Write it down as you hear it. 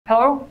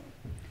Hello.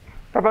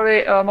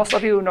 Probably most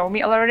of you know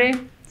me already,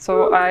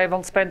 so I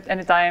won't spend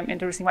any time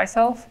introducing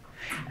myself.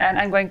 And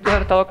I'm going to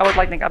have a talk about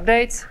Lightning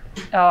updates.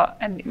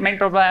 And the main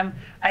problem,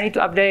 I need to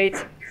update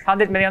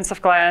 100 million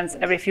of clients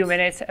every few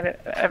minutes,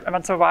 every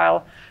once in a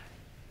while,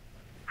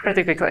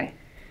 pretty quickly.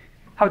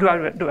 How do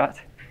I do that?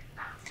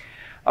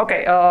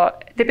 Okay,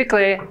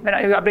 typically when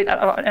you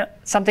update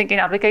something in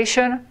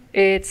application,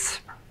 it's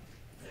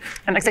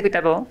an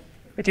executable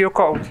with your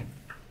code.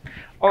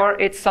 Or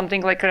it's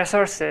something like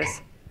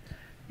resources,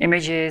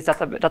 images,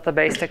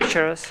 database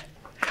textures.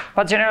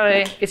 But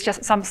generally, it's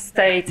just some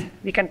state.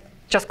 We can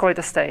just call it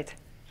a state.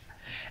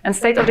 And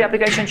state of the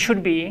application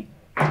should be,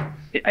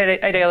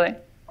 ideally,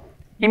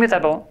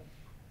 immutable.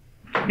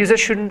 User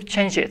shouldn't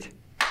change it.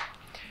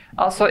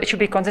 Also, it should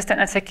be consistent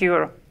and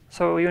secure,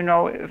 so you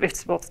know if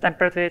it's both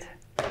tampered with,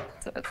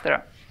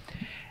 etc.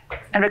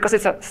 And because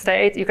it's a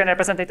state, you can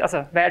represent it as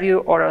a value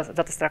or a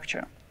data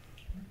structure.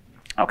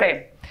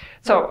 Okay,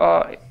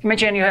 so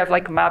imagine you have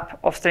like a map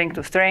of string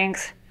to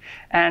strings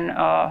and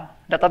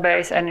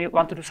database, and you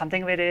want to do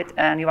something with it,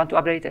 and you want to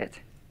update it.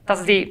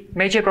 That's the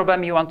major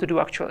problem you want to do,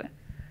 actually.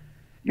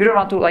 You don't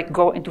want to like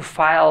go into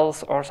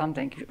files or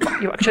something.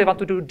 You actually want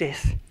to do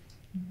this.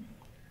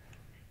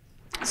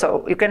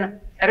 So you can,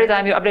 every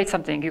time you update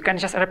something, you can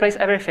just replace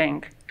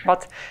everything.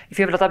 But if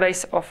you have a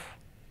database of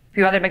a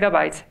few hundred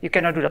megabytes, you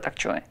cannot do that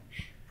actually,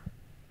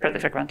 pretty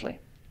frequently.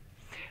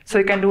 So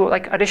you can do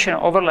like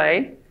additional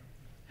overlay,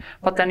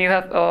 but then you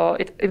have,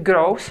 it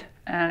grows,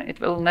 and it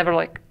will never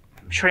like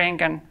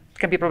shrink, and it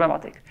can be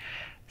problematic.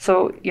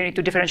 So you need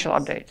to differential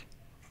update.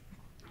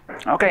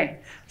 Okay,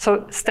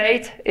 so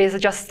state is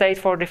just state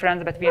for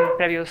difference between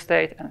previous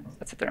state, and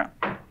etc.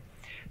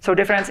 So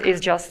difference is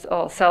just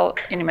a cell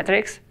in a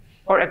matrix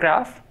or a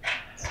graph,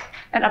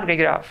 an upgrade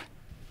graph.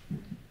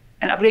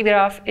 An upgrade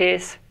graph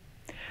is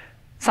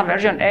some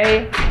version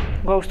A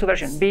goes to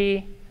version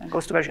B and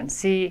goes to version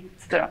C,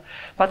 etc.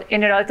 But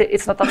in reality,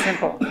 it's not that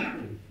simple.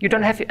 You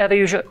don't have every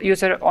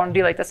user on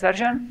the latest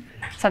version.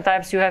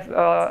 Sometimes you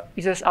have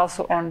users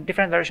also on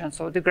different versions.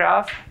 So the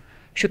graph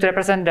should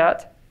represent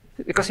that,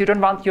 because you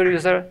don't want your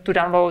user to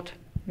download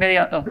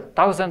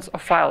thousands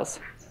of files.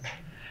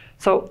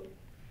 So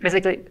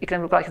basically, it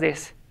can look like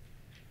this.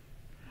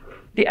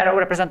 The arrow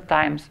represents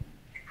times.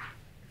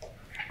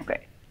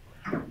 Okay.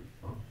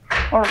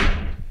 Or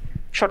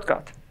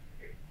shortcut.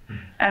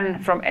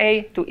 And from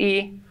A to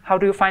E, how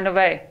do you find a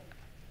way?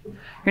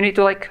 You need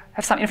to like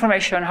have some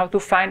information how to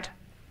find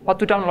what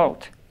to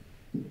download,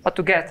 what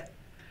to get.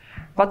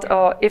 But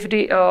if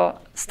the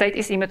state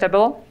is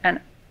immutable, and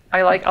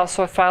I like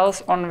also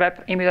files on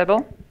web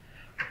immutable,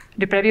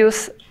 the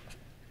previous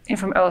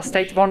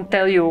state won't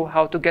tell you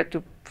how to get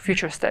to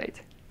future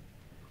state.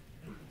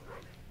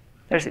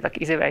 There's like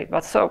easy way,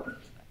 but so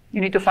you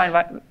need to find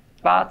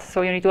what.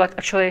 So you need to like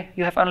actually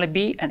you have only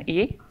B and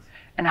E,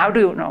 and how do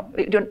you know?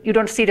 You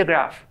don't see the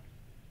graph.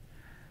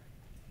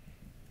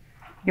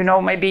 You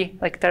know maybe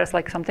like there's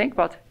like something,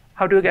 but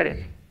how do you get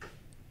it?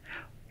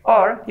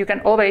 Or you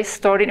can always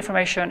store the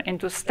information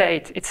into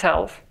state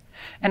itself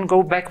and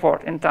go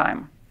backward in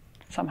time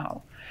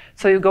somehow.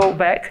 So you go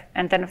back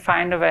and then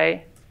find a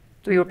way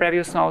to your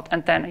previous node,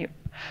 and then you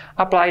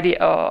apply the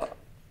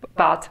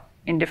path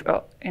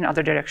in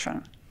other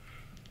direction.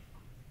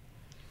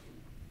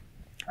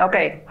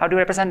 Okay, how do you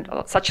represent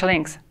such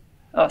links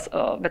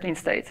between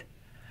states?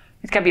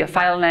 It can be a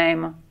file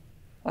name,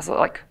 also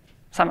like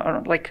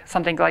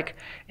something like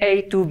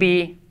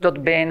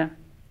a2b.bin,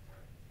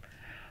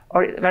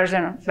 or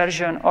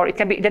version, or it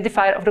can be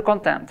identifier of the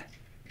content.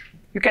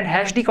 You can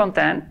hash the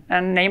content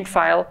and name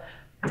file,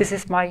 this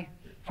is my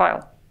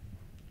file.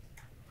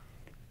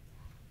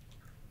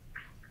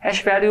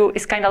 Hash value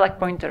is kind of like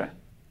pointer.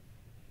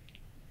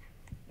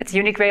 It's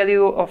unique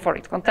value for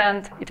its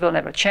content. It will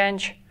never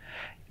change.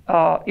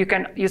 You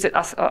can use it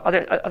as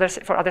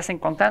for addressing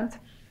content.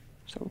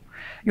 So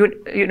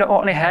you know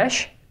only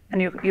hash,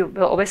 and you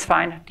will always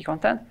find the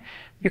content.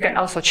 You can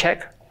also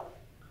check.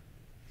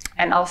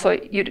 And also,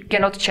 you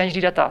cannot change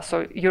the data,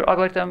 so your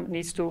algorithm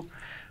needs to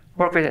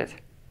work with it.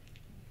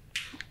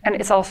 And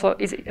it's also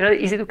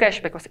really easy to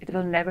cache, because it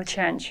will never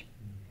change.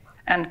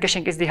 And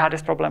caching is the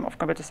hardest problem of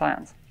computer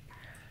science.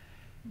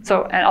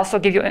 So, and also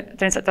give you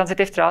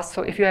transitive trust.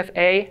 So if you have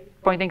A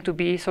pointing to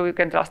B, so you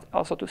can trust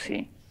also to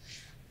C.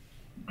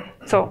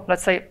 So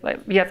let's say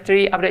we have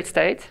 3 update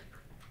states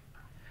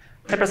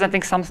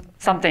representing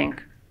something.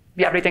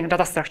 We are updating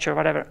data structure,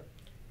 whatever.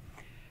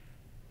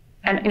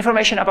 And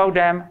information about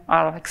them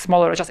are like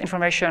smaller, just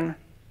information,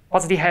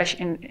 what's the hash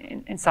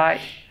inside.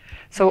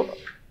 So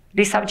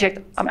the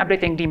subject, I'm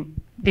updating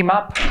the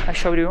map I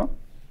showed you,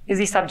 is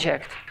the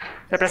subject,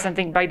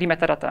 representing by the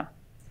metadata.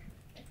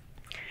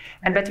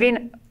 And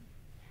between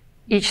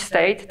each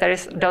state, there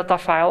is a delta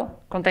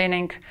file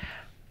containing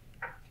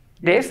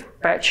div,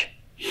 patch,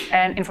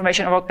 and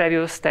information about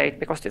previous state,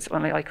 because it's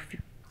only like a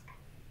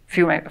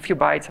few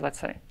bytes, let's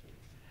say.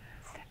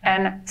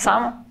 And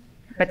some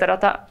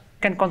metadata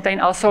can contain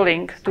also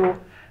link to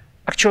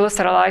actual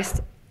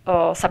serialized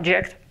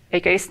subject,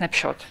 aka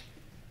snapshot.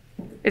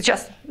 It's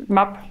just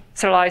map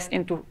serialized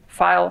into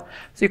file,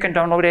 so you can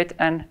download it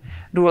and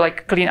do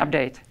like clean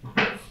update.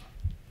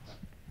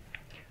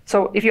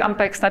 So if you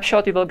unpack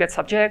snapshot, you will get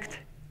subject.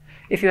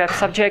 If you have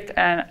subject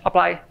and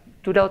apply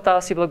two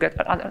deltas, you will get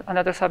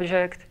another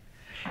subject.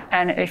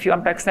 And if you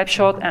unpack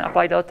snapshot and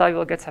apply delta, you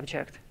will get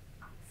subject.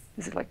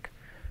 This is like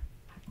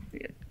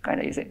kind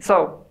of easy.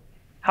 So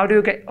how do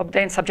you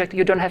obtain subject?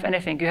 You don't have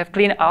anything. You have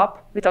clean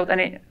up without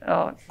any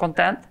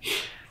content.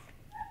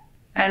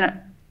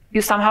 And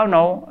you somehow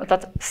know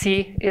that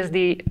C is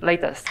the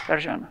latest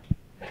version.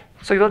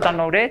 So you will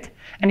download it,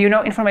 and you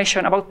know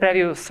information about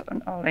previous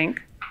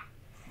link.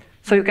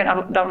 So you can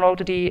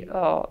download the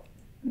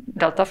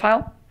delta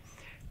file.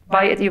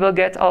 By it, you will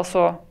get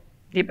also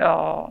the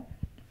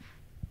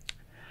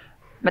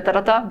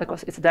metadata,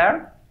 because it's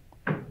there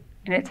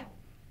in it.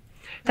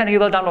 Then you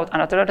will download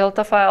another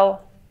delta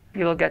file.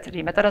 You will get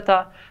the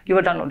metadata. You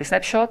will download the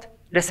snapshot,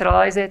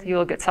 deserialize it. You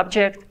will get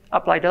subject,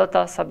 apply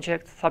delta,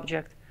 subject,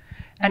 subject.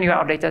 And you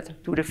are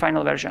updated to the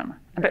final version.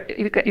 But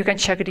you can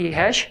check the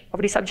hash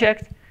of the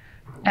subject,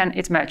 and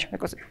it's match,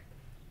 because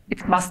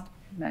it must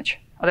match.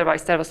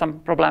 Otherwise, there was some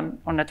problem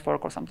on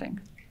network or something.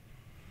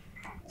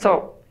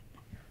 So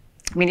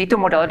we need to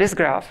model this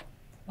graph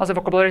as a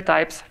vocabulary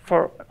types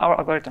for our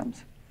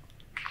algorithms.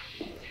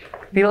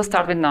 We will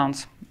start with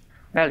nouns,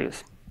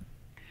 values.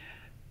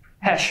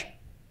 Hash,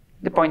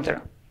 the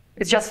pointer.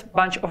 It's just a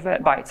bunch of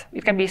bytes.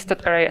 It can be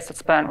CTRE,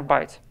 span of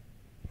bytes.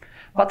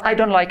 But I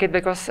don't like it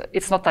because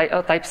it's not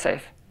type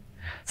safe.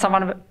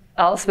 Someone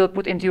else will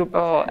put into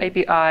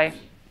API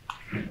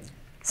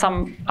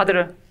some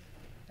other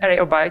array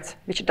of bytes,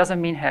 which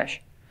doesn't mean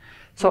hash.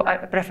 So I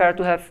prefer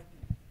to have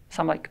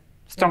some like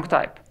strong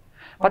type.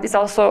 But it's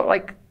also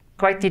like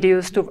quite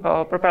tedious to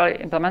properly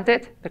implement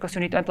it, because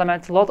you need to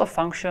implement a lot of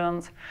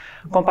functions,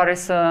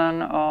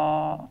 comparison,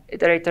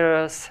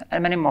 iterators,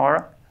 and many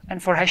more.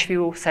 And for hash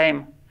view,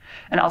 same.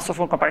 And also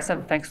for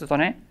comparison, thanks to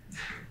Tony.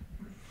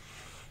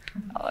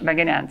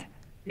 End.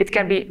 It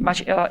can be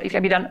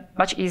done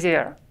much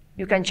easier.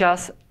 You can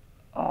just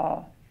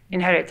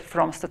inherit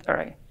from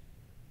CTRE.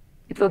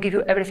 It will give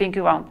you everything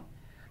you want.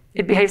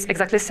 It behaves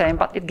exactly the same,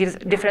 but it gives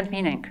different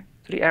meaning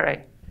to the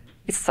array.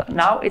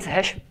 Now it's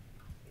hash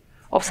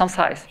of some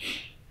size.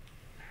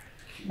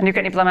 And you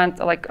can implement,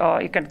 like,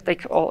 you can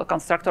take all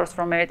constructors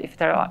from it. If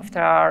there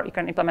are, you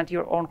can implement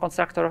your own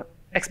constructor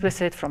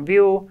explicit from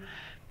view,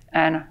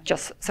 and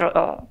just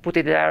put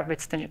it there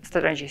with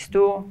strings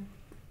too.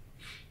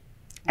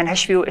 And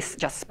hash view is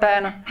just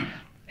span.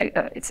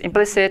 It's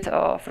implicit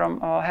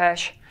from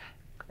hash.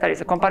 There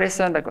is a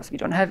comparison because we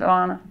don't have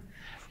one.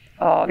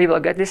 We will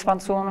get this one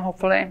soon,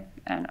 hopefully,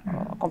 and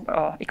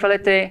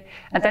equality.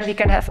 And then we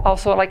can have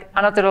also like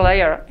another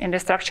layer in the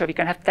structure. We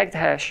can have tagged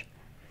hash,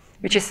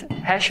 which is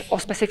hash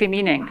of specific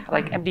meaning,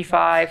 like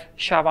MD5,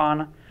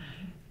 SHA-1,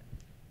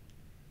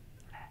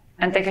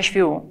 and tag hash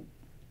view.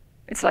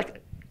 It's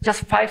like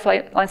just 5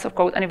 lines of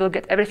code, and you will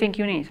get everything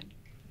you need.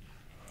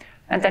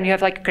 And then you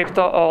have like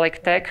crypto or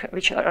like tag,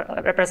 which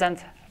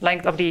represent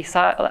length of the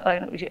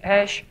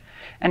hash,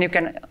 and you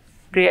can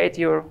create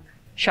your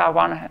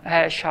SHA-1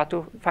 hash,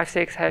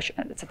 SHA-256 hash,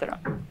 etc.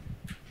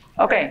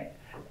 Okay,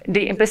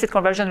 the implicit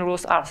conversion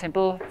rules are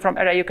simple. From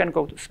array you can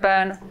go to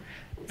span.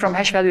 From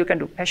hash value you can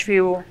do hash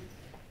view,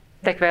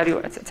 tag value,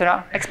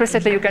 etc.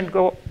 Explicitly you can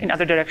go in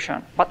other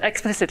direction, but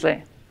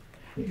explicitly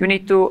you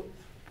need to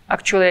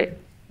actually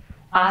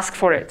ask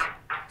for it,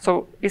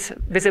 so it's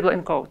visible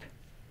in code.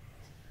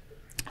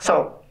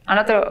 So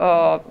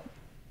another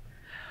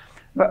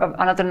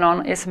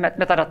noun is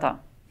metadata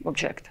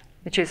object,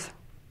 which is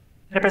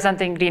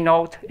representing the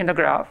node in the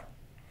graph.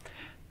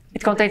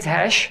 It contains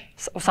hash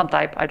of some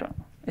type, I don't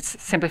know,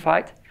 it's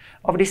simplified,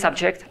 of the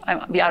subject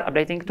we are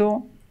updating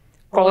to,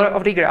 color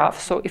of the graph.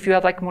 So if you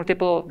have like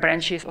multiple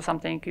branches or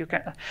something, you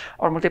can,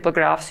 or multiple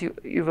graphs, you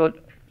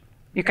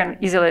can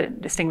easily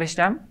distinguish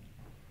them.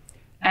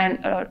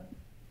 And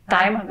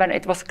time when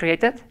it was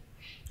created,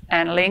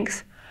 and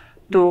links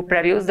to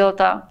previous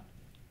delta,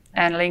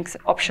 and links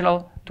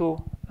optional to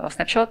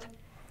snapshot.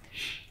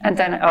 And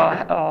then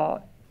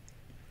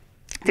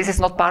this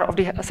is not part of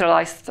the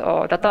serialized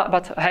data,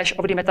 but hash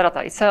of the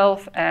metadata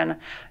itself, and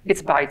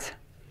it's bytes,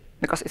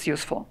 because it's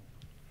useful.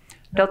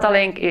 Delta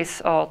link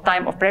is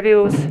time of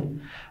previous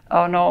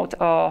node,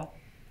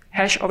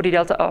 hash of the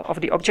delta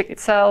of the object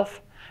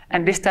itself,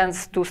 and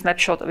distance to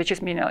snapshot, which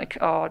is meaning like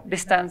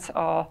distance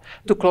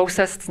to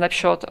closest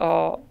snapshot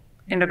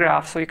in the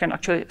graph, so you can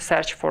actually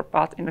search for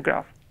path in the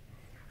graph.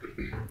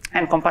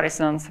 And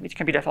comparisons, which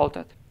can be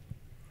defaulted.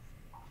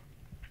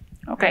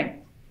 Okay,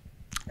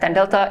 then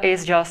delta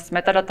is just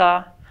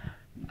metadata,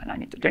 and I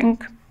need to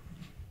drink.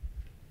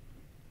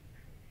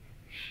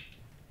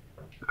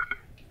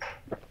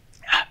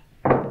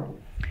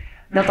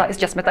 Delta is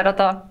just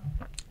metadata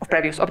of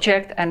previous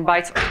object and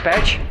bytes of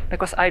patch,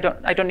 because I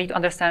don't need to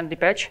understand the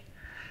patch,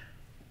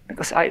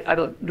 because I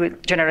will do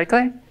it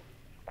generically.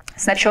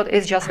 Snapshot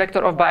is just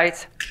vector of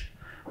bytes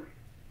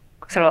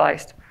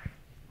serialized.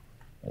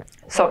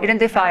 So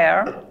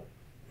identifier,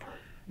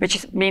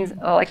 which means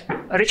like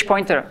a rich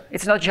pointer.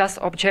 It's not just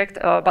object,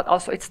 but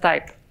also its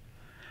type.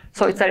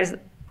 So there is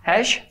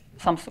hash,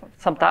 some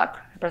tag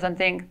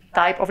representing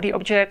type of the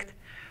object,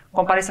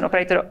 comparison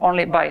operator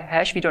only by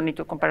hash. We don't need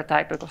to compare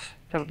type because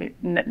there will be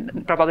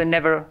probably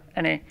never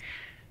any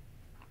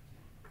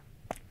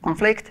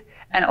conflict.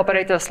 And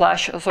operator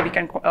slash, so we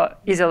can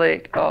easily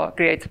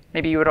create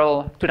maybe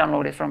URL to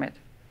download it from it,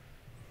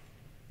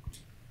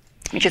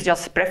 which is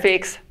just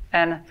prefix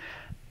and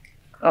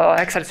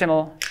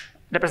hexadecimal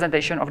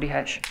representation of the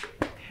hash.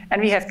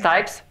 And we have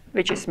types,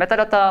 which is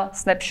metadata,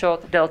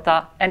 snapshot,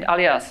 delta, and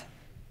alias.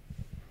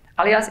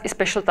 Alias is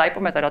special type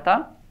of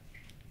metadata.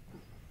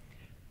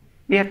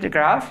 We have the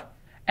graph,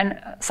 and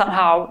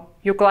somehow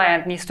your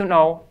client needs to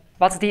know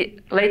what's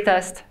the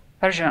latest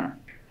version.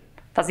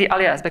 That's the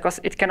alias, because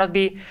it cannot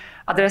be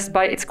addressed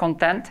by its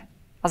content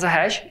as a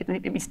hash. It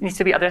needs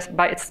to be addressed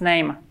by its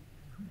name,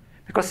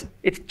 because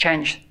it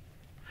changed.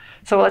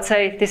 So let's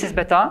say this is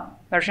beta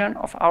version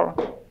of our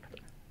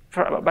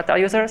for beta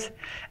users,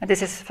 and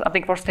this is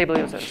something for stable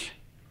users.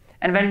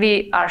 And when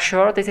we are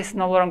sure this is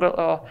no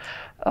longer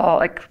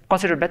like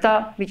considered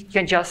beta, we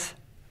can just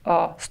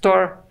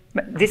store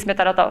this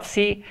metadata of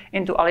C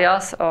into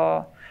alias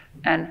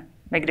and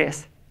make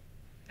this.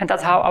 And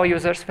that's how our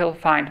users will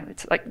find.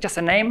 It's like just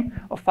a name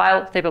of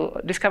file. They will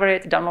discover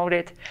it, download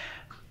it.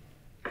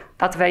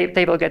 That way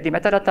they will get the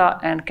metadata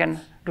and can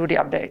do the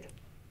update.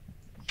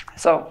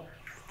 So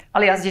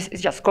alias is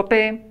just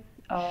copy.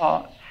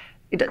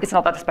 It's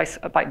not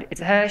addressed by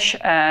its hash,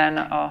 and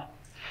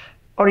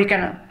or you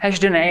can hash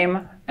the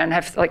name and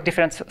have like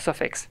different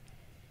suffix.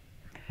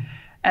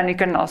 And you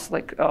can also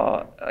like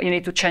you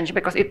need to change,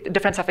 because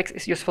different suffix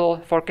is useful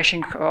for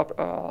caching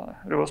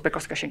rules,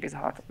 because caching is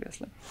hard,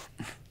 obviously.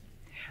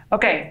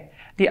 Okay,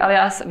 the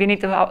alias, we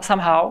need to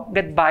somehow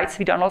get bytes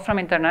we download from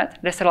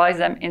internet, deserialize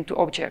them into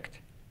object.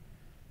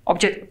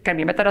 Object can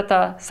be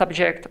metadata,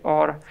 subject,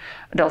 or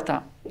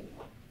delta.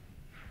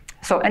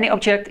 So any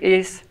object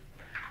is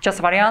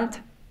just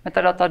variant,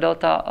 metadata,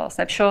 delta,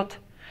 snapshot,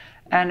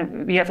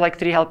 and we have like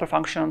 3 helper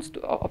functions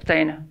to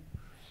obtain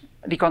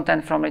the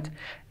content from it.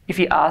 If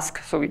we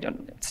ask, so we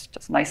don't, it's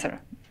just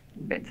nicer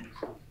bit.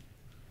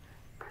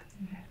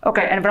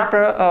 Okay, and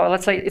wrapper,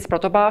 let's say it's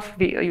protobuf.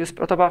 We use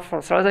protobuf for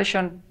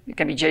serialization. It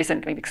can be JSON,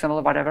 it can be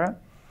XML, whatever.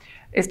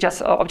 It's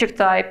just object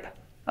type,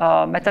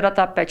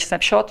 metadata, patch,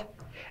 snapshot,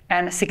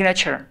 and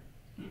signature,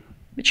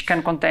 which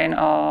can contain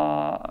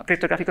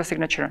cryptographic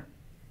signature.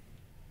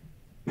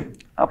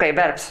 Okay,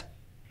 verbs.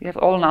 We have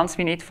all nouns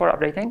we need for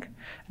updating.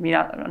 We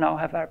now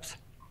have verbs.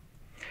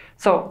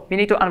 So we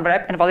need to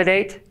unwrap and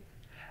validate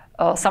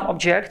some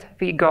object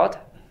we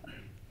got.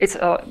 It's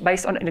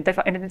based on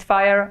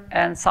identifier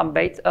and some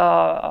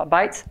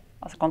bytes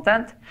as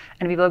content,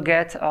 and we will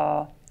get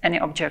any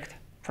object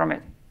from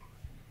it.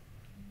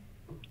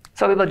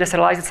 So we will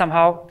deserialize it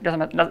somehow,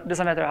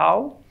 doesn't matter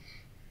how.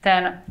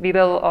 Then we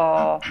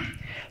will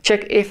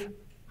check if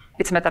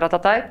it's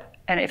metadata type,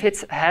 and if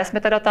it has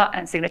metadata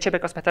and signature,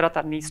 because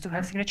metadata needs to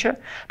have signature,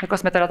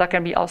 because metadata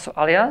can be also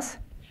alias,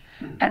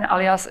 and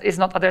alias is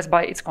not addressed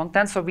by its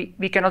content, so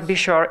we cannot be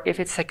sure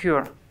if it's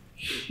secure.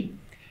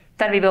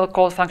 Then we will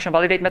call function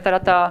validate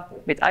metadata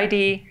with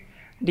ID,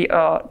 the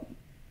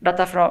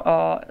data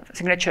from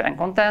signature and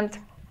content.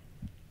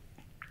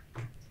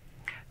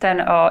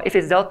 Then if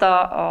it's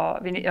delta,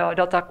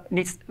 delta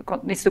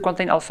needs to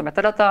contain also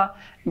metadata,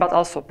 but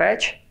also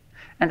patch.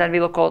 And then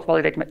we will call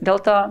validate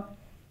delta.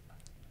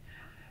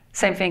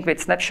 Same thing with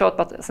snapshot,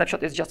 but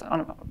snapshot is just,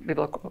 we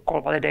will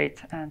call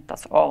validate, and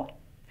that's all.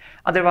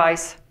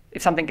 Otherwise,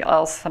 if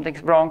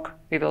something's wrong,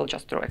 we will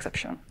just throw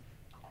exception.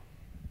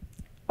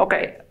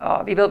 Okay,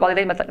 we will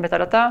validate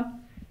metadata.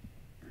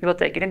 We will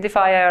take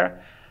identifier,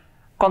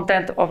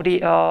 content of the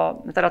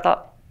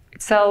metadata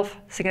itself,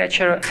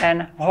 signature,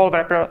 and whole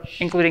wrapper,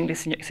 including the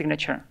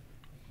signature,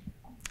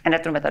 and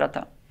return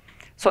metadata.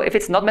 So if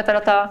it's not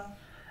metadata,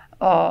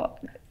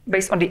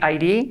 based on the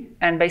ID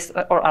and based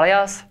or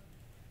alias,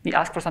 we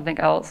ask for something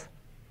else.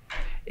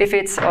 If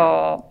it's,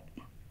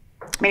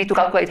 we need to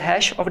calculate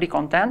hash of the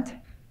content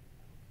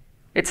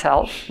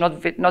itself,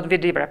 not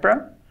with the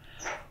wrapper.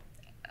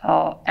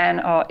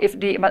 And if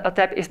the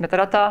type is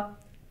metadata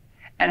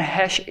and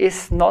hash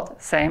is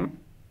not same,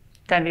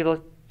 then we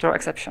will throw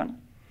exception.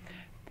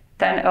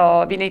 Then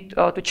we need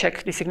to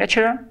check the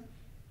signature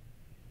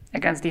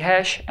against the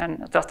hash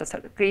and trusted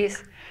set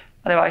keys.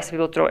 Otherwise, we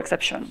will throw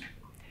exception.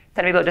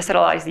 Then we will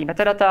deserialize the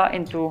metadata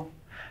into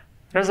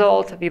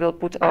result. We will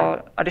put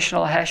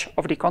additional hash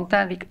of the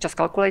content we just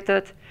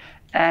calculated,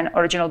 and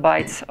original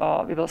bytes.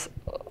 We will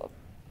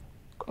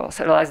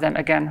serialize them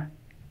again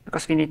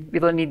because we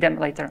will need them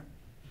later.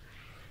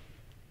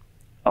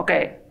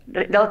 Okay,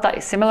 delta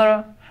is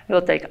similar. We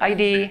will take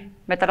ID,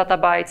 metadata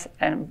bytes,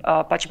 and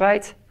patch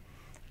bytes.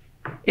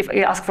 If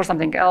we ask for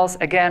something else,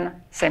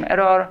 again, same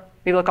error.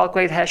 We will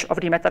calculate hash of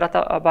the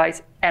metadata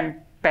bytes and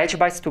patch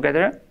bytes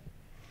together,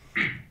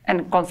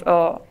 and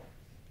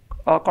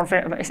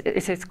confirm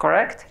is it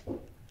correct.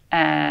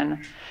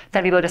 And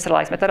then we will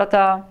deserialize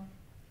metadata.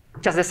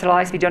 Just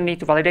deserialize. We don't need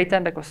to validate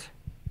them because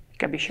we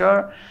can be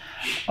sure.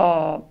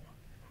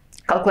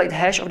 Calculate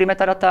hash of the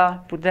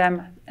metadata, put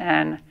them,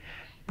 and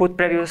put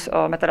previous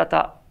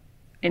metadata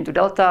into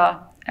delta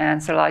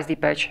and serialize the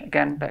patch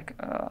again back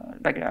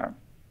there.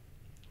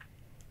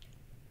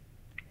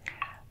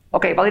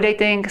 Okay,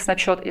 validating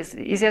snapshot is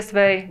the easiest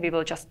way. We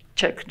will just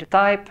check the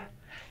type,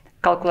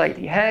 calculate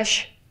the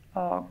hash,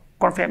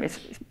 confirm it's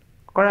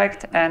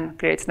correct, and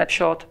create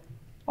snapshot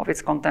of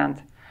its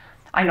content.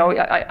 I know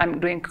I'm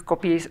doing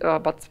copies,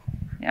 but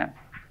yeah.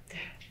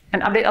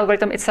 And update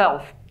algorithm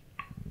itself.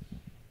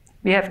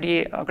 We have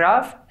the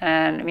graph,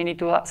 and we need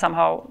to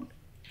somehow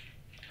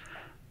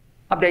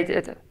update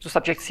it to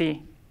subject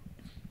C.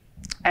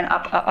 And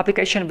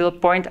application will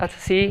point at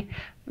C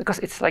because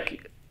it's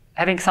like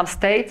having some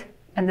state,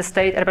 and the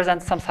state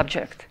represents some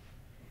subject.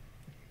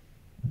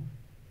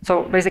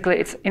 So basically,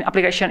 it's in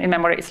application in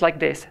memory. It's like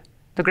this.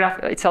 The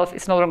graph itself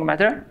is no longer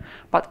matter,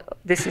 but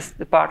this is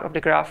the part of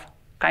the graph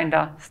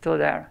kinda still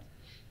there.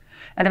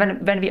 And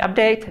when we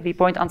update, we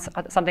point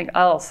at something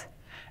else,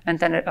 and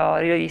then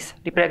release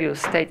the previous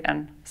state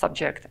and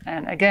subject,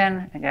 and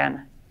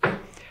again.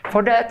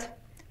 For that,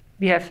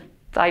 we have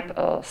type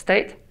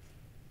state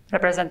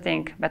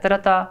representing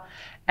metadata,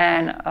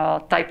 and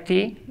type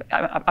T,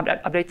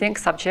 updating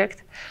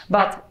subject,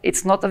 but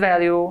it's not a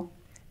value,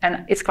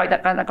 and it's quite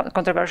kind of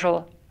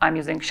controversial. I'm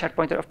using shared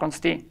pointer of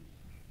const T.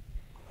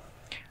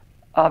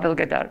 We'll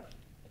get there.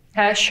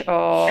 Hash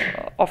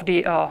of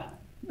the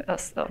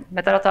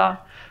metadata,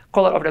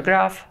 color of the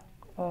graph,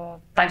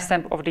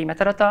 timestamp of the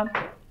metadata,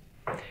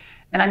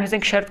 and I'm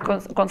using shared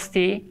const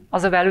T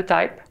as a value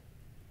type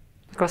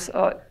because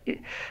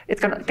it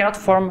cannot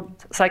form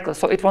cycles,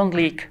 so it won't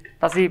leak.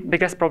 That's the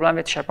biggest problem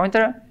with shared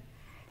pointer.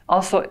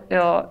 Also,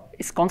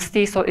 it's const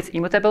T, so it's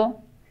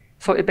immutable.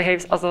 So it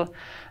behaves as a,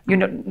 you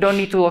don't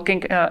need to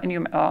locking in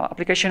your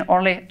application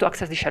only to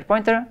access the shared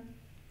pointer.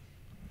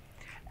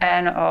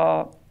 And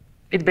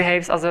it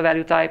behaves as a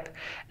value type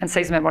and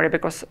saves memory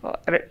because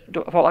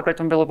the whole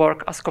algorithm will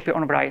work as copy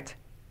on write.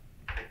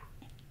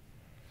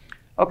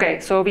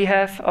 Okay, so we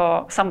have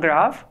some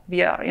graph.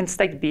 We are in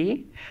state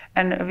B,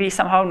 and we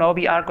somehow know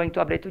we are going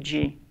to update to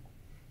G.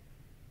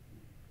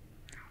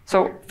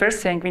 So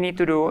first thing we need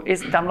to do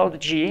is download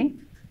G,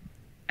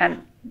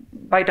 and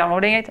by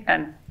downloading it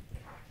and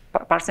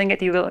parsing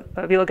it, you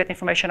will get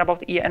information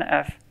about E and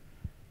F.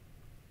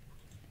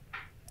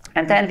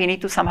 And then we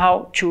need to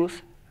somehow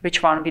choose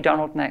which one we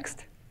download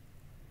next.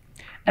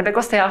 And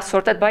because they are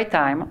sorted by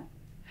time,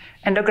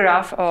 and the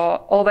graph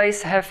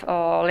always have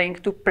a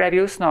link to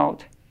previous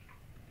node,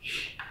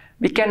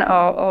 we can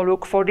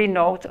look for the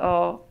node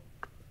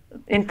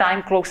in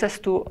time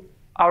closest to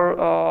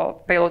our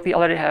payload we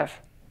already have.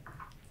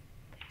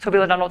 So we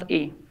will download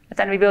E, and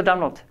then we will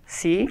download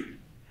C,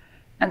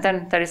 and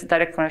then there is a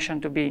direct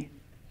connection to B.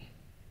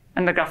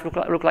 And the graph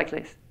look like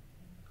this.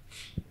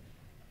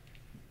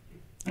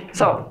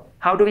 So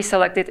how do we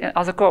select it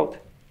as a code?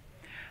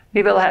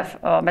 We will have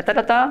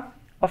metadata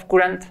of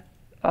current,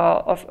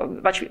 of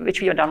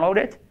which we have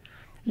downloaded.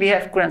 We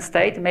have current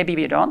state, maybe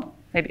we don't,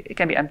 maybe it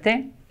can be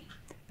empty.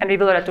 And we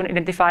will return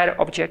identifier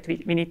object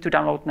we need to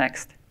download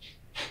next.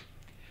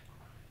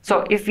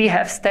 So if we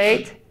have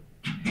state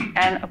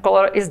and a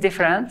color is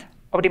different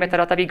of the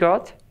metadata we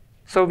got,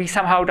 so we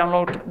somehow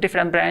download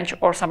different branch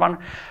or someone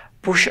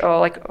push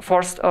like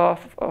forced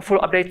full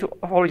update to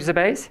a whole user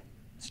base,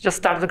 so just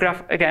start the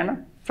graph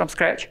again from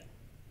scratch.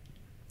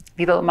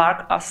 We will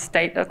mark as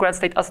state, current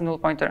state as a null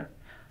pointer.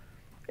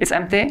 It's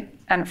empty,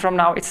 and from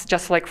now it's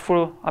just like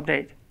full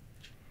update.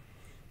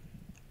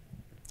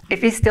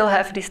 If we still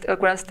have this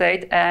current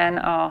state and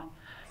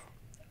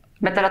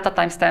metadata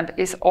timestamp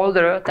is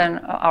older than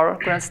our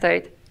current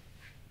state,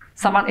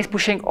 someone is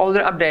pushing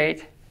older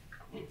update,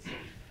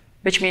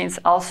 which means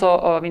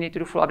also we need to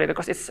do full update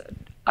because it's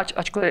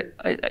actually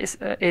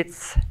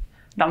it's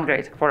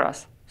downgrade for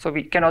us. So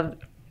we cannot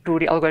do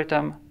the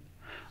algorithm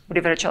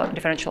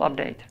differential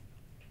update.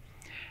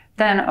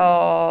 Then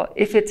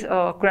if it's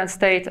current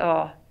state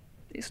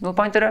is null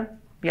pointer,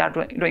 we are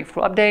doing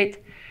full update,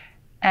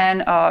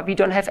 and we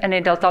don't have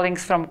any delta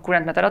links from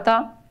current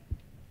metadata,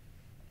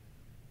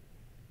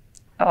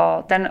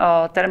 then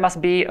there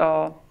must be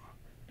a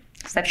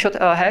snapshot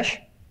hash,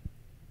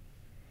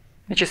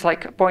 which is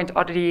like a point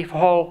at the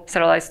whole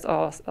serialized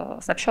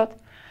snapshot.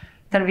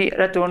 Then we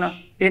return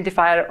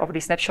identifier of the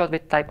snapshot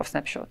with type of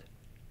snapshot.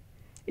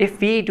 If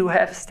we do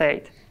have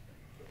state,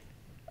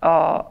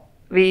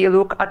 we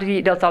look at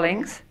the delta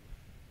links,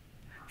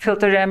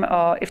 filter them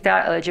if they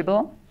are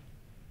eligible,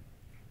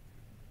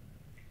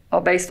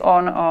 based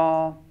on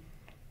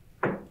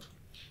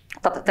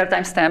that their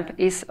timestamp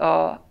is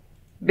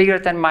bigger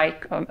than my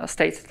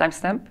state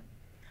timestamp.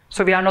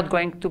 So we are not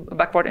going to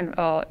backward in,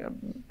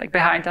 like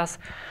behind us.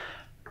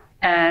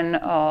 And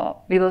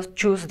we will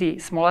choose the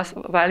smallest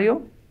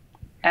value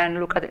and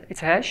look at its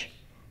hash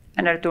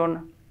and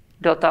return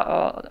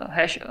delta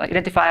hash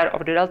identifier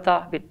of the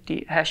delta with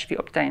the hash we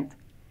obtained.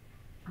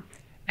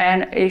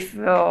 And if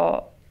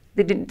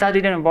that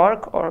didn't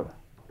work, or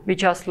we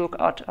just look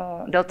at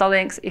delta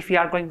links, if we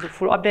are going to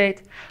full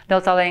update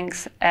delta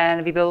links,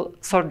 and we will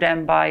sort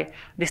them by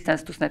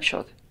distance to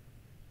snapshot,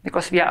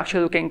 because we are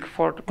actually looking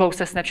for the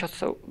closest snapshot,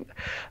 so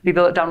we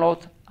will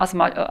download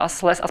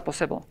as less as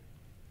possible.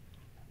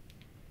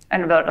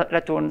 and we'll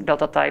return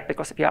delta type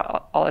because we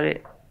are already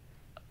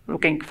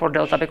looking for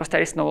delta because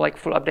there is no like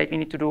full update. We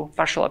need to do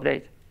partial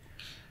update.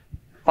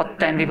 But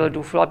then we will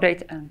do full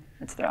update and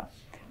etc.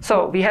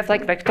 So we have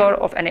like vector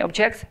of any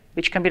object,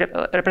 which can be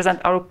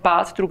represent our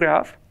path through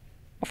graph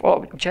of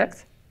all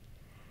objects.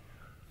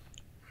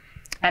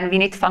 And we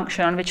need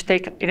function which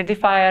take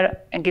identifier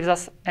and gives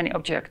us any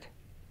object.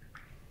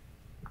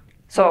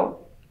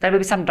 So there will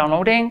be some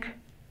downloading.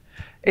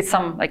 It's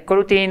some like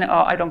coroutine,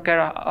 I don't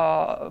care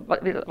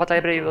what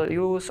library you will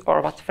use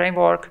or what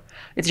framework.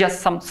 It's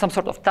just some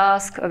sort of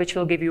task which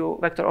will give you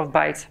vector of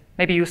bytes.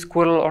 Maybe use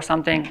curl or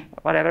something,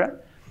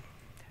 whatever.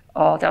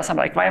 There are some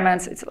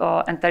requirements,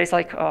 and there is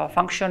like a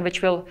function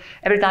which will,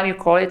 every time you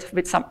call it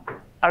with some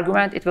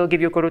argument, it will give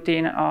you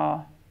coroutine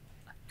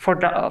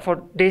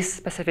for this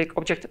specific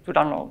object to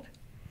download.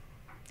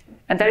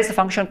 And there is a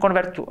function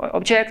convert to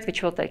object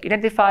which will take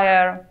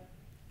identifier,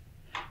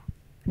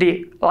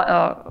 the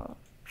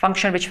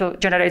function which will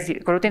generate the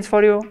coroutines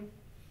for you,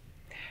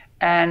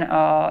 and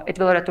it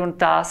will return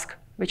task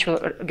which will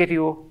give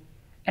you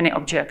any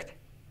object.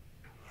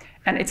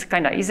 And it's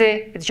kind of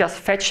easy. It's just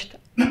fetched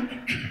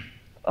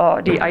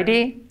the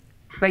ID,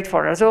 wait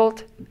for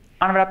result,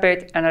 unwrap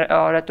it, and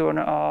return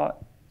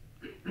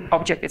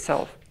object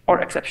itself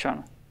or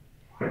exception.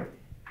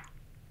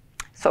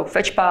 So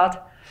fetch path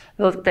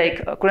will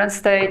take current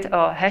state,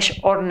 hash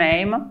or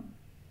name.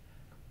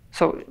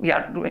 So we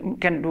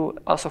can do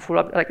also full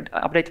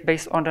update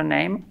based on the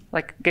name,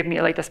 like give me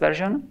a latest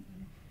version.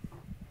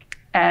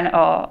 And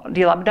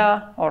the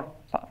lambda or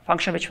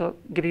function which will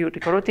give you the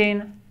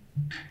coroutine.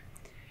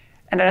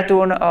 And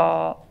return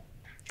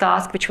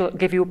task which will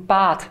give you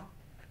path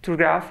to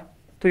graph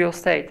to your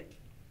state.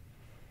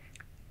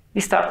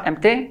 We start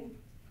empty,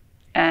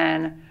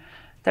 and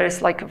there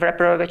is like a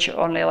wrapper which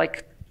only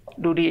like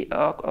do the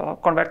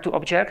convert to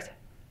object.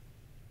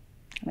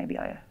 Maybe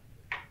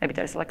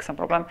there's like some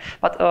problem,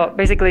 but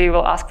basically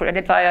we'll ask for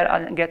identifier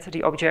and get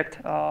the object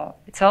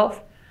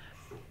itself.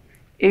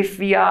 If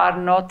we are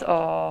not,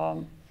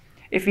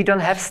 if we don't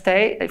have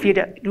state, if we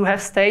do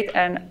have state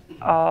and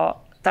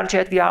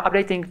target we are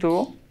updating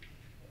to,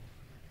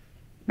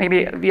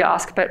 maybe we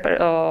ask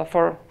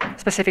for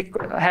specific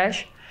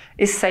hash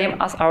is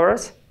same as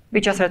ours.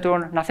 We just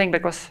return nothing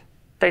because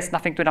there's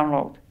nothing to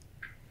download.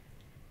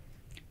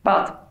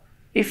 But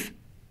if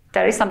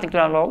there is something to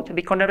download,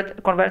 we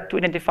convert to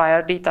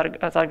identifier the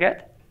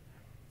target,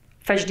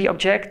 fetch the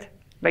object,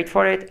 wait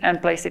for it, and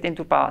place it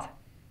into path.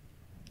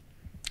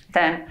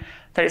 Then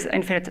there is an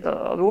infinite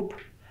loop,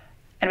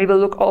 and we will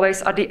look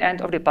always at the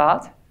end of the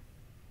path.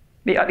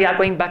 We are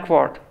going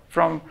backward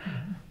from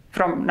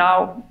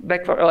now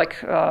backward, like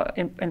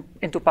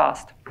into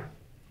past.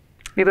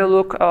 We will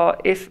look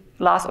if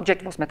last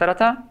object was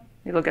metadata,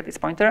 we will get its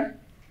pointer.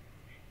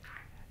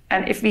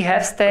 And if we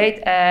have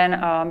state and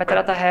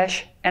metadata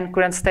hash and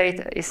current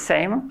state is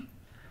same,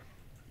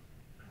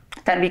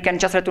 then we can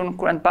just return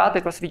current path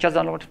because we just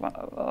download,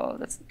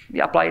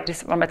 we apply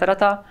this one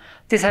metadata.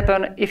 This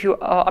happens if you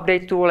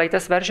update to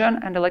latest version,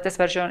 and the latest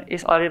version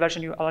is already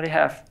version you already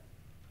have.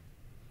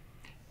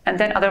 And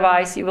then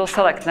otherwise, you will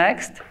select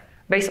next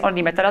based on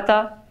the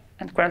metadata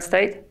and current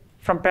state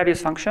from previous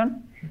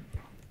function,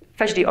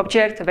 fetch the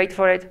object, wait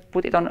for it,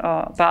 put it on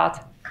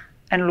path,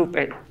 and loop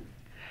it.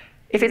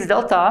 If it's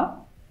delta,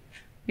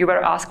 you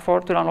were asked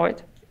for to download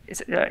it,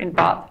 it's in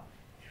path,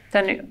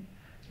 then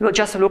you will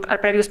just look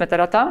at previous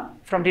metadata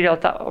from the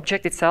delta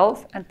object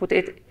itself and put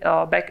it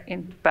back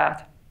in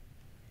path.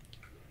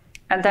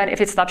 And then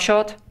if it's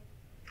snapshot,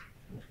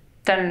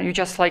 then you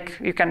just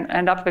you can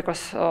end up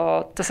because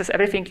this is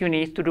everything you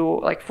need to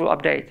do like full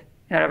update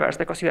in reverse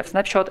because you have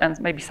snapshot and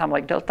maybe some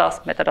like deltas,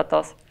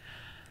 metadatas,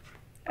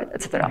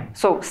 etc.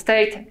 So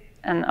state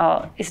and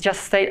it's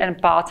just state and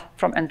path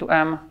from N to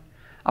M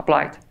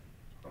applied.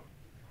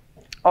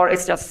 Or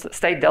it's just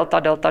state delta,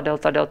 delta,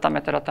 delta, delta,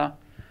 metadata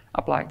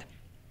applied.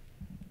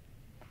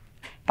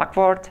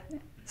 Backward.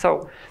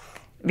 So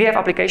we have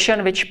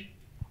application which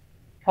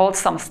holds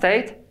some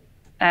state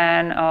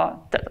and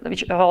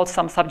which holds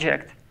some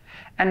subject.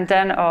 And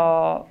then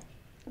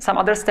some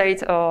other state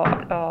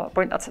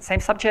point at the same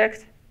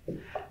subject.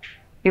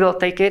 We will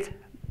take it,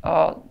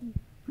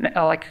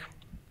 like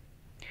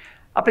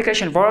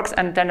application works,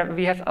 and then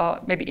we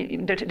have maybe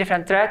in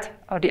different thread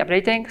the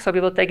updating. So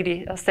we will take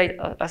the state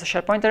as a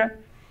share pointer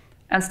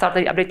and start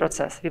the update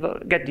process. We will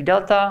get the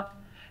delta,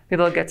 we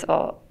will get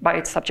by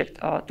its subject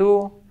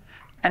 2,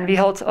 and we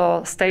hold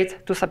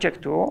state to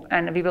subject 2,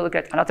 and we will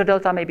get another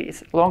delta, maybe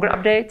it's longer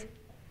update.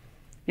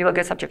 We will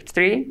get subject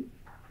 3,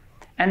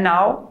 and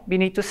now we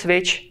need to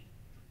switch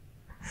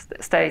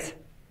states.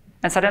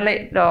 And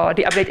suddenly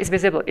the update is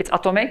visible. It's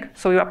atomic,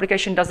 so your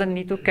application doesn't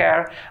need to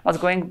care what's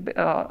going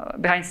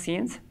behind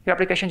scenes. Your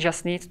application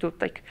just needs to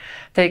take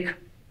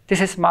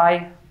this is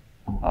my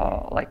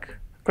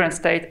current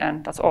state,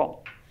 and that's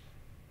all.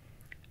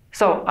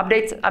 So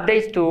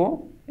update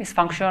 2 is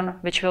function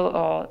which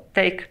will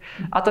take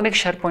atomic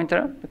share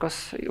pointer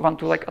because you want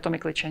to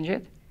atomically change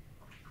it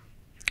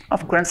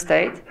of current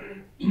state,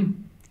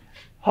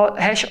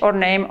 hash or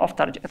name of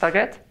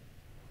target.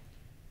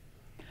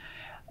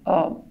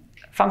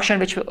 function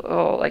which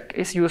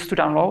is used to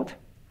download,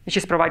 which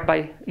is provided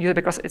by user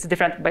because it's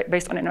different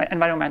based on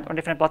environment. On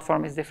different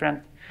platform is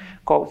different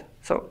code.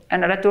 So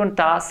and return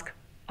task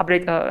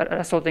update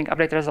resulting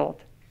update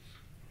result.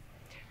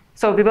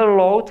 So we will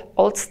load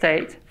old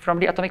state from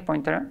the atomic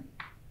pointer.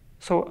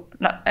 So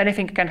not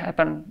anything can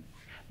happen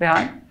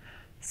behind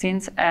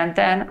scenes, and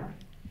then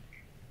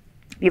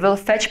we will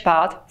fetch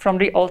path from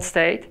the old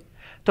state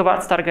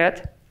towards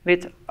target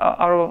with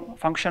our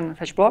function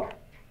fetch block.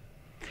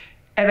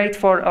 Await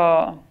for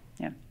a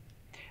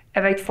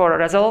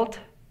result.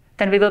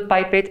 Then we will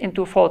pipe it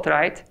into fault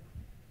right.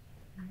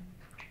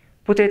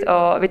 Put it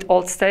with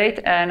old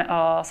state and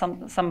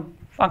some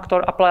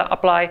functor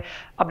apply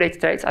update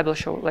traits I will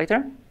show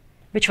later,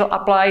 which will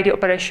apply the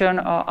operation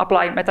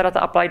apply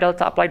metadata, apply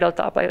delta, apply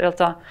delta, apply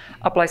delta,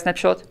 apply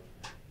snapshot,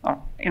 or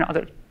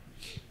other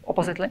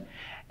oppositely,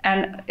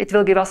 and it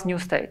will give us new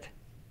state.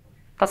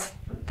 That's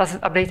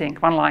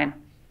updating one line.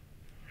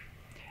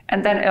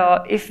 And then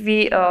if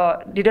we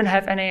didn't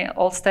have any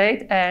old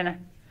state and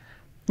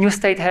new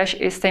state hash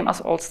is same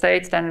as old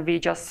state, then we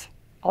just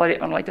already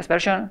on latest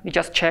version we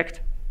just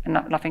checked and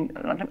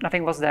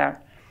nothing was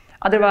there.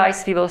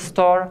 Otherwise, we will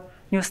store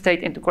new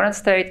state into current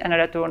state and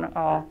return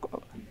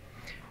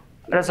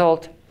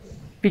result.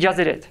 We just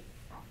did it.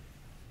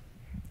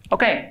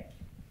 Okay.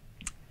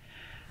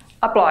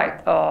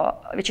 Applied,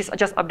 which is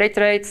just update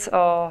rates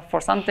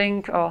for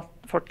something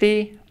for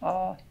t.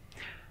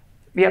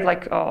 We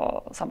have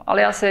some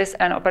aliases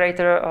and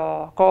operator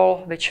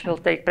call, which will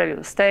take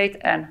previous state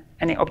and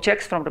any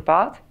objects from the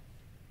path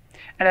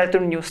and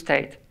return new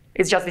state.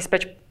 It's just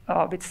dispatch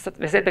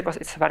with it because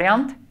it's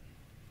variant.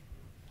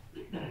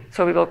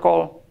 So we will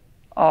call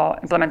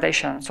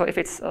implementation. So if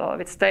it's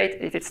with state,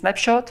 if it's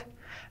snapshot,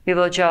 we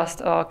will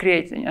just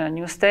create a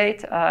new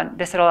state and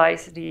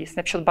deserialize the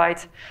snapshot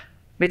bytes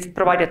with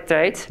provided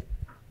traits,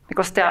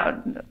 because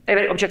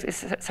every object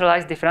is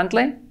serialized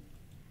differently.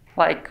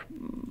 Like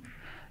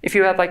if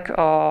you have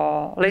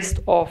a list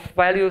of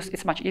values,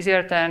 it's much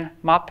easier than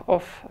map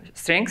of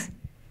strings.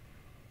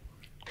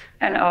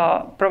 And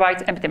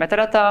provide empty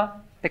metadata,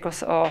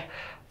 because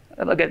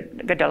we'll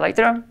get that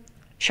later.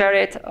 Share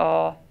it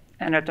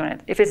and return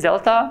it. If it's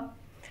delta,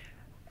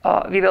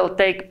 we will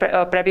take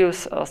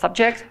previous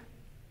subject,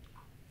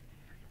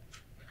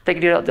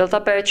 take the delta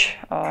patch,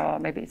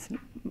 maybe it's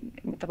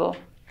immutable,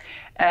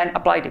 and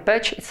apply the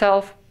patch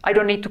itself. I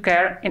don't need to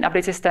care in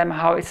update system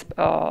how it's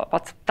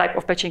what type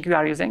of patching you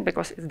are using,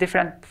 because it's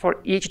different for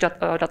each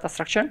data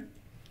structure.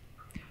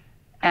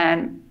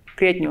 And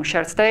create new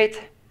shared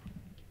state.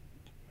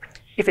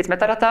 If it's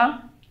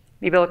metadata,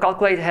 we will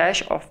calculate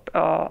hash of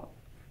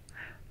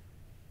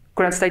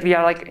current state we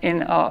are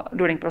in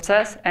during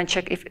process and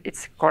check if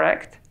it's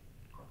correct.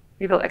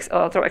 We will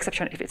throw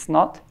exception if it's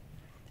not.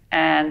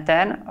 And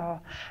then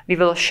we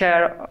will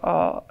share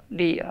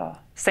the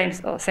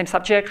same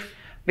subject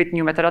with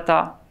new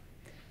metadata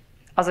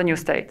as a new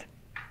state.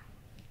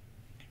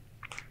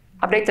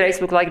 Update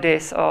traits look like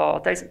this.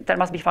 There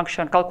must be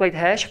function calculate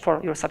hash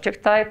for your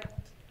subject type,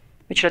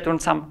 which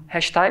returns some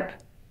hash type.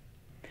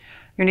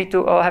 You need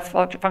to have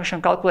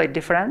function calculate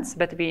difference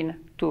between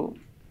two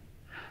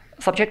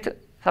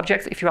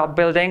subjects if you are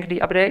building the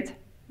update,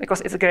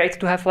 because it's great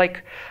to have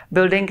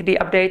building the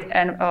update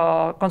and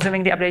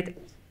consuming the update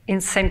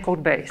in same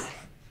code base.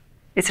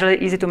 It's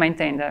really easy to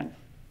maintain then.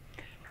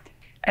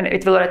 And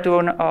it will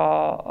return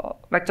a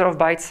vector of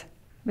bytes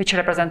which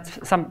represents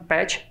some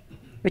patch,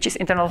 which is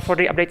internal for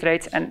the update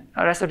rates, and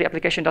the rest of the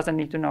application doesn't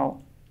need to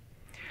know.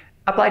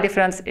 Apply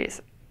difference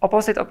is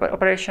opposite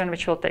operation,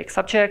 which will take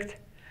subject,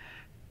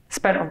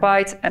 span of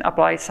bytes, and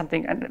apply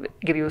something and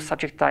give you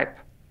subject type.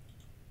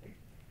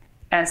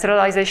 And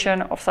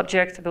serialization of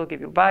subject will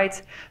give you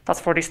bytes.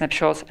 That's for the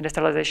snapshots, and the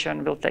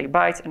serialization will take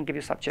bytes and give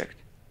you subject.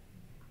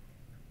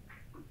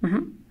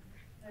 Mm-hmm.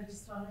 I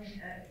just wondering,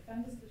 if I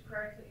understood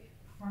correctly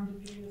from the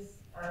previous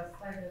slide,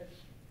 that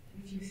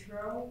if you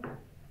throw,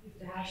 if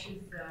the hash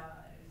is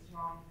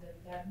wrong,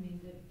 that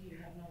means that you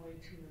have no way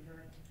to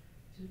revert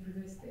to the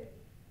previous state.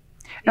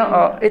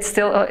 No, it's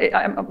still,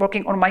 I'm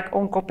working on my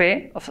own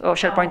copy of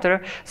share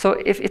pointer. So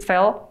if it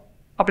fell,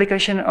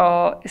 application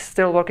is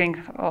still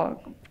working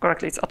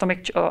correctly. It's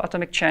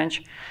atomic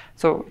change,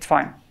 so it's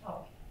fine.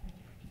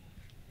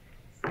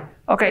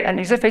 Okay, and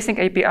user-facing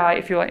API,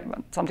 if you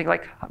want something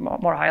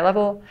more high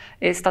level,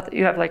 is that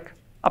you have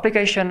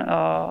application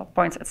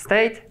points at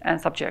state and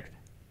subject.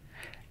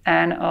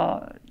 And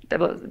there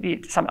will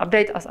be some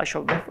update, as I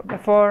showed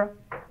before.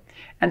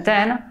 And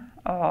then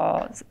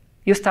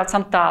you start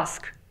some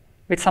task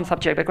with some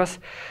subject, because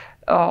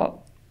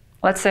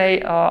let's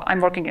say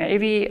I'm working in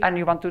AV and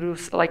you want to do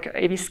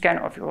AV scan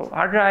of your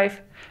hard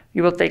drive.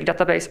 You will take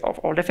database of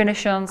all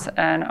definitions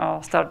and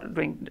start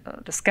doing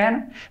the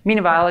scan.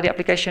 Meanwhile, the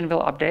application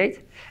will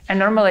update. And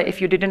normally,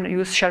 if you didn't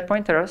use share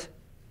pointers,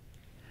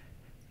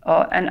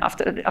 and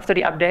after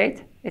the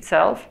update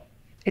itself,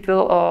 it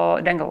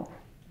will dangle.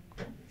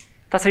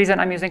 That's the reason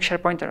I'm using share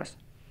pointers.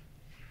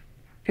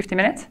 50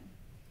 minutes?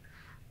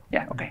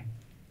 Yeah, okay.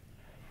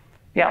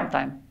 Yeah, on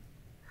time.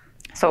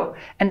 So,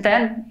 and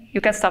then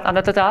you can start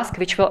another task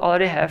which will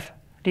already have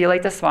the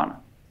latest one.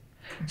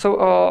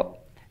 So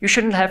you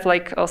shouldn't have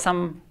like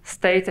some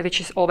state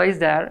which is always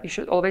there. You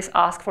should always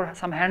ask for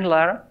some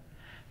handler,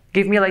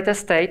 give me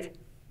latest state,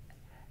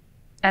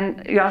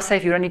 and you are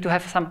safe. You don't need to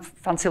have some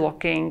fancy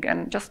locking,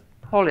 and just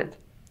hold it.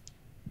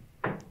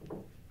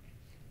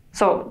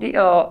 So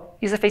the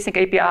user-facing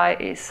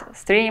API is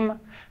stream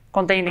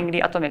containing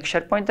the atomic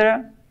shared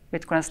pointer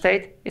with current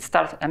state. It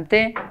starts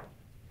empty.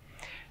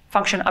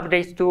 Function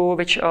update to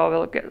which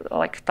will get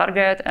like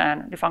target,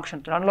 and the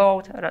function to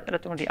download,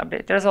 return the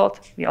update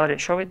result. We already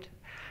show it.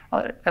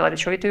 I already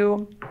show it to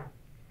you.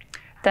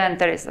 Then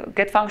there is a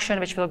get function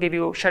which will give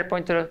you shared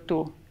pointer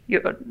to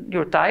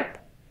your type.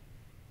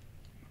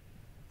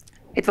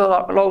 It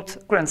will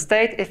load current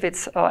state. If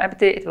it's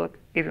empty, it will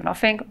give you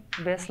nothing,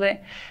 obviously,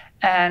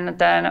 and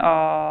then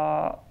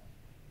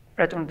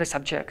return the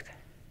subject.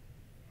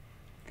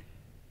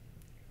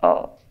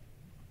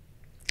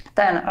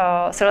 Then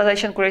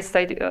serialization creates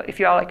state. If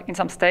you are like in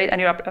some state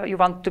and you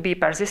want to be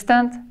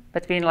persistent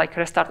between like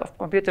restart of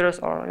computers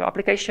or your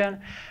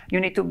application, you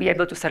need to be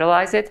able to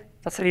serialize it.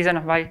 That's the reason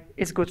why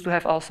it's good to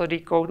have also the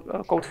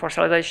code for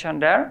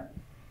serialization there.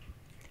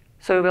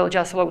 So we will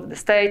just load the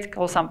state,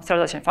 call some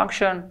serialization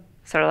function,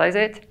 serialize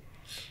it.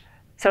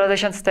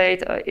 Serialization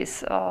state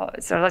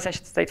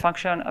serialization state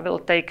function will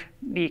take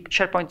the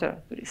shared pointer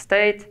to the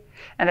state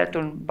and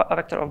return a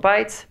vector of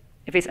bytes.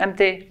 If it's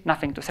empty,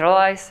 nothing to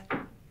serialize.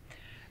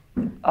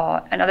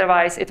 And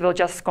otherwise, it will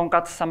just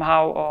concat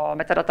somehow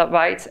metadata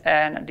bytes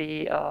and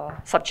the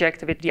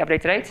subject with the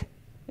update rate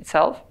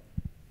itself.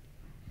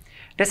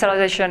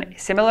 Deserialization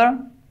is similar.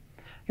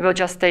 You will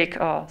just take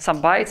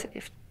some bytes,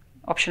 if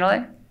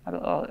optionally,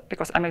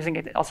 because I'm using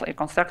it also in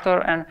constructor,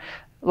 and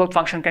load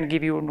function can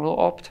give you null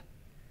opt.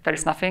 There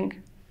is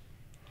nothing.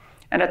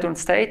 And return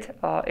state.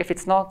 If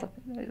it's not,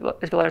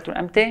 it will return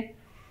empty.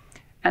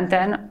 And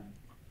then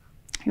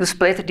you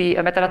split the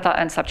metadata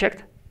and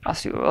subject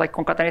as you like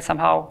concatenate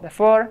somehow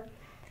before.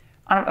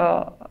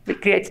 We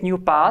create new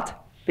path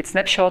with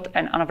snapshot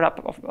and unwrap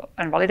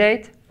and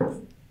validate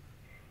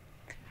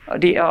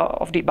of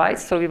the bytes.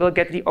 So we will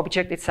get the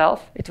object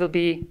itself. It will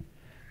be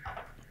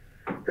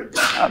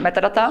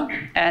metadata,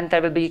 and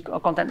there will be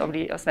content of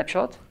the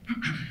snapshot.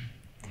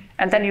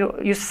 And then you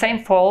use same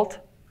fault,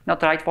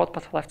 not right fault,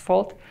 but left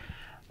fault,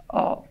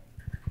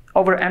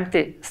 over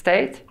empty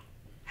state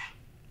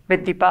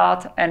with the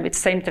path and with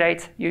same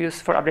trait you use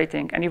for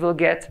updating. And you will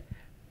get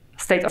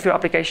state of your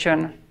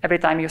application every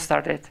time you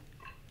start it.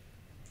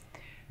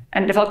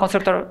 And default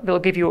constructor will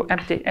give you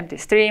empty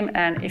stream.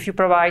 And if you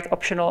provide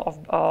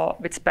optional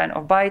with span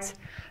of bytes,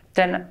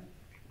 then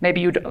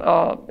maybe you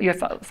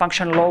have a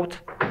function load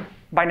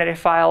binary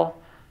file,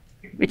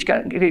 which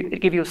can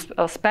give you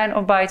a span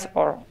of bytes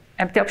or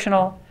empty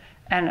optional.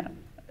 And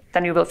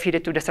then you will feed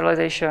it to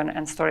deserialization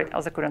and store it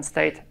as a current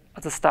state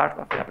at the start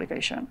of the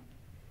application.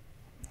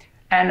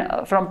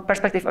 And from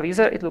perspective of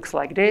user, it looks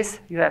like this.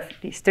 You have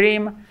the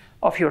stream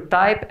of your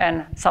type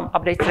and some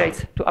update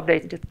traits to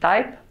update the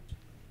type.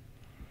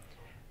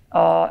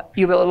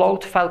 You will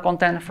load file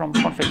content from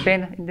config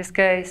bin in this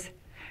case.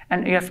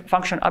 And you have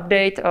function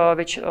update,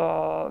 which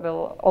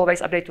will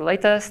always update to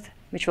latest,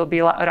 which will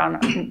be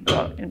run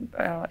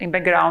in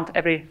background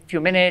every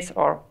few minutes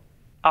or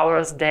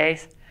hours,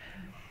 days.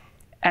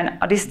 And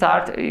at the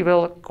start, you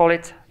will call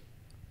it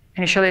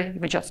initially, you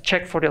will just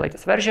check for the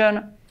latest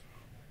version.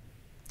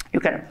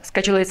 You can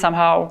schedule it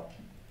somehow.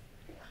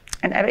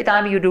 And every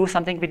time you do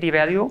something with the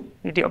value,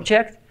 with the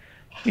object,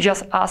 you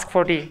just ask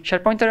for the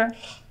shared pointer,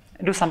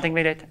 do something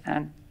with it,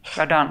 and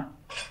we're done.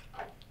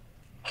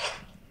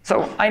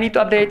 So I need to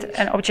update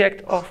an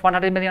object of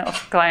 100 million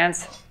of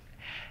clients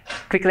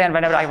quickly and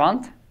whenever I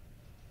want.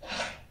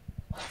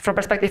 From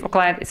perspective of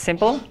client, it's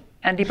simple.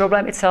 And the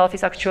problem itself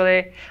is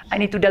actually, I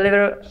need to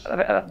deliver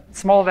a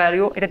small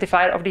value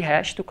identifier of the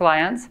hash to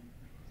clients,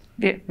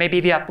 maybe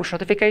via push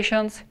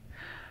notifications.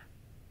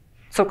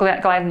 So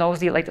client knows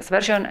the latest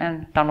version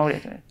and download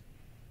it.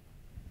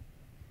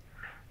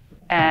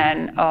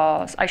 And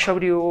I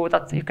showed you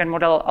that you can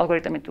model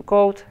algorithm into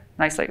code.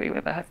 Nicely, you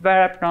have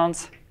verb,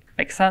 nouns,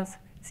 makes sense,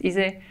 it's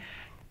easy.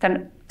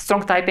 Then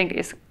strong typing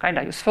is kind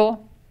of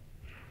useful.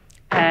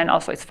 And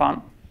also it's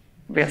fun,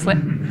 obviously.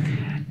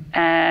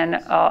 And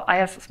I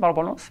have a small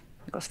bonus,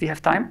 because we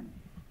have time.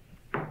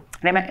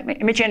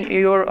 Imagine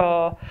your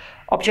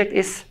object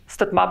is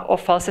stat map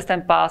of file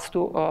system paths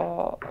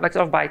to vector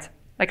of bytes,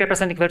 like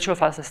representing virtual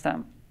file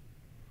system.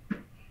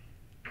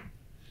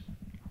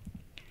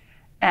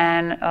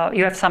 And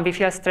you have some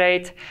BFS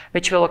trait,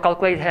 which will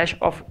calculate hash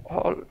of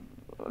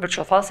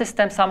virtual file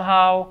system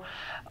somehow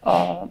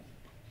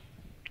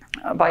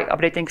by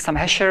updating some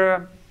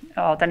hasher.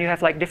 Then you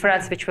have like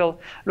difference, which will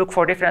look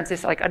for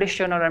differences like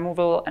addition or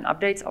removal and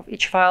updates of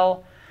each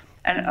file,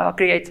 and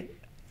create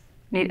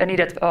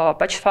needed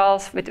patch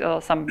files with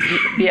some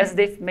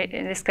BSDiff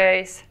in this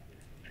case.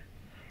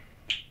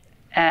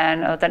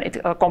 And then it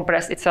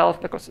compress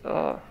itself because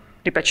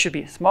the patch should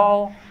be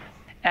small.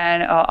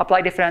 And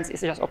apply difference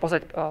is just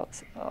opposite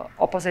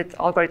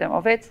algorithm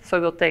of it.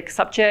 So we'll take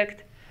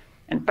subject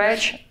and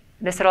patch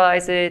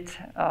deserialize it,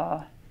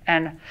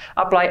 and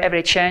apply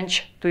every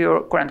change to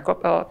your current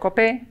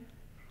copy.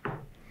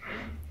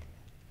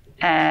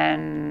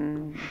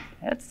 And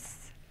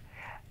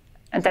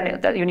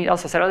then you need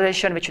also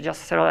serialization, which you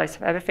just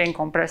serialize everything,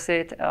 compress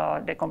it,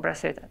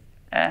 decompress it,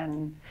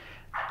 and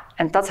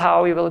that's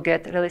how you will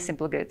get really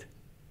simple Git.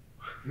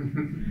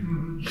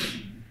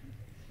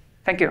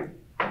 Thank you.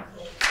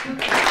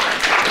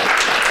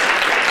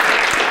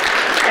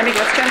 Any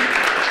questions?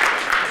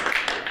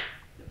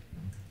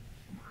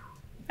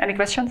 Any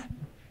questions?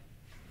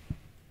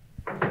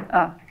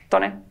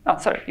 Tony? Oh,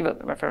 sorry, you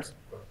were first.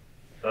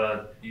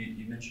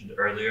 You mentioned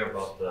earlier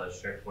about the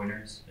shared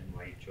pointers and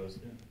why you chose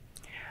them.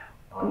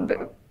 I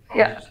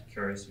was just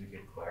curious if you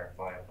could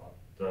clarify about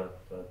the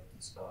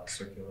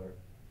circular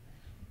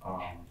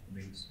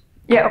links.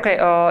 Yeah, okay.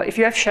 If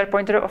you have shared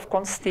pointer of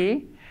const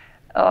t,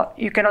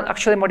 you cannot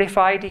actually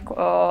modify the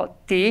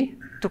t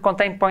to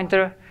contain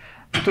pointer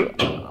to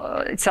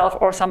itself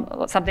or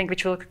something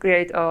which will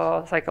create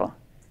a cycle.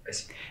 I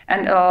see.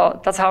 And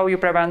that's how you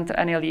prevent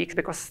any leaks,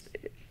 because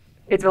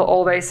it will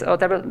always,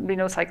 there will be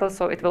no cycle,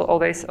 so it will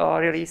always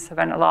release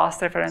when the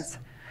last reference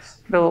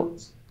will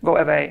go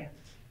away.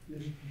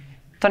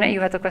 Tony,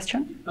 you had a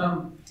question?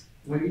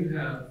 When you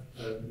have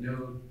a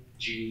node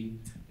G,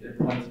 it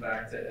points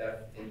back to F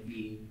and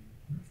E,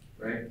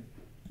 right?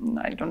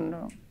 I don't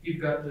know.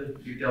 You've got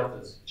your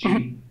deltas,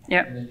 G,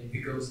 yeah. And then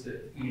it goes to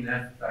E and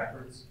F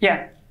backwards.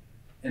 Yeah.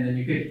 And then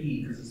you pick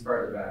E because it's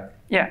farther back.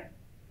 Yeah.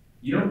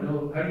 You don't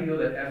know, how do you know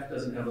that F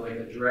doesn't have like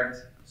a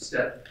direct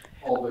step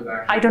all the way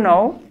back? I don't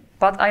know,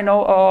 but I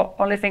know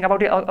only thing about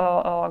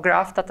the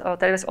graph that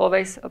there is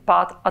always a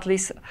path at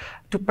least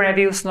to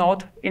previous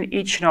node in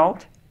each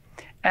node.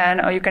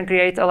 And you can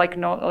create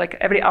like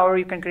every hour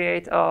you can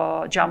create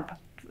a jump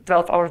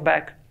 12 hours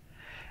back.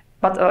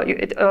 But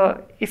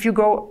if you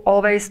go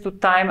always to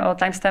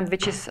timestamp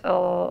which is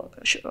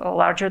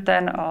larger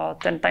than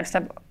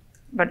timestamp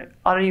when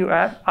you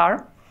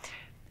are,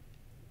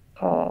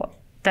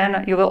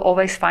 then you will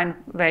always find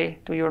way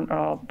to your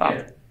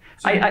path.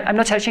 Yeah. I'm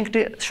not searching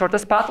the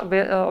shortest path,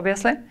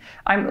 obviously.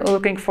 I'm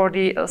looking for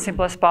the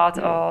simplest path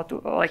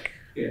to like.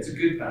 Yeah, it's a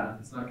good path.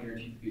 It's not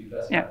guaranteed to be the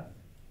best path.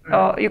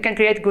 You can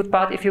create good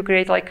path if you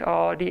create like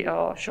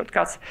the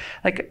shortcuts.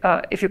 Like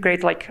if you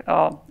create like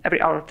every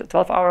hour,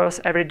 12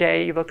 hours, every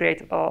day you will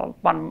create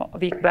 1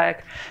 week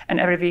back, and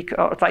every week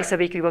or twice a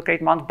week you will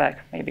create month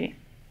back maybe,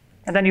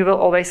 and then you will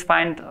always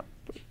find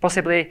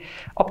possibly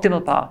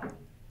optimal path.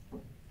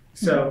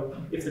 So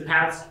if the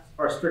paths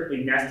are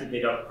strictly nested, they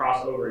don't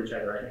cross over each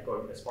other. I think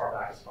going as far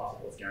back as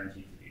possible is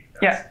guaranteed to be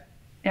best.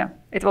 Yeah.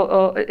 It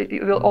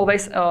will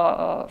always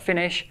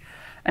finish,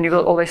 and you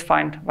will always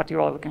find what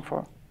you are looking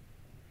for.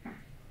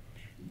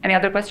 Any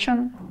other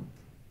question?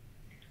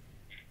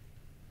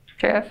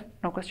 JF?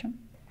 No question?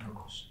 No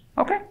question.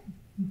 Okay.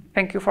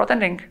 Thank you for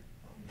attending.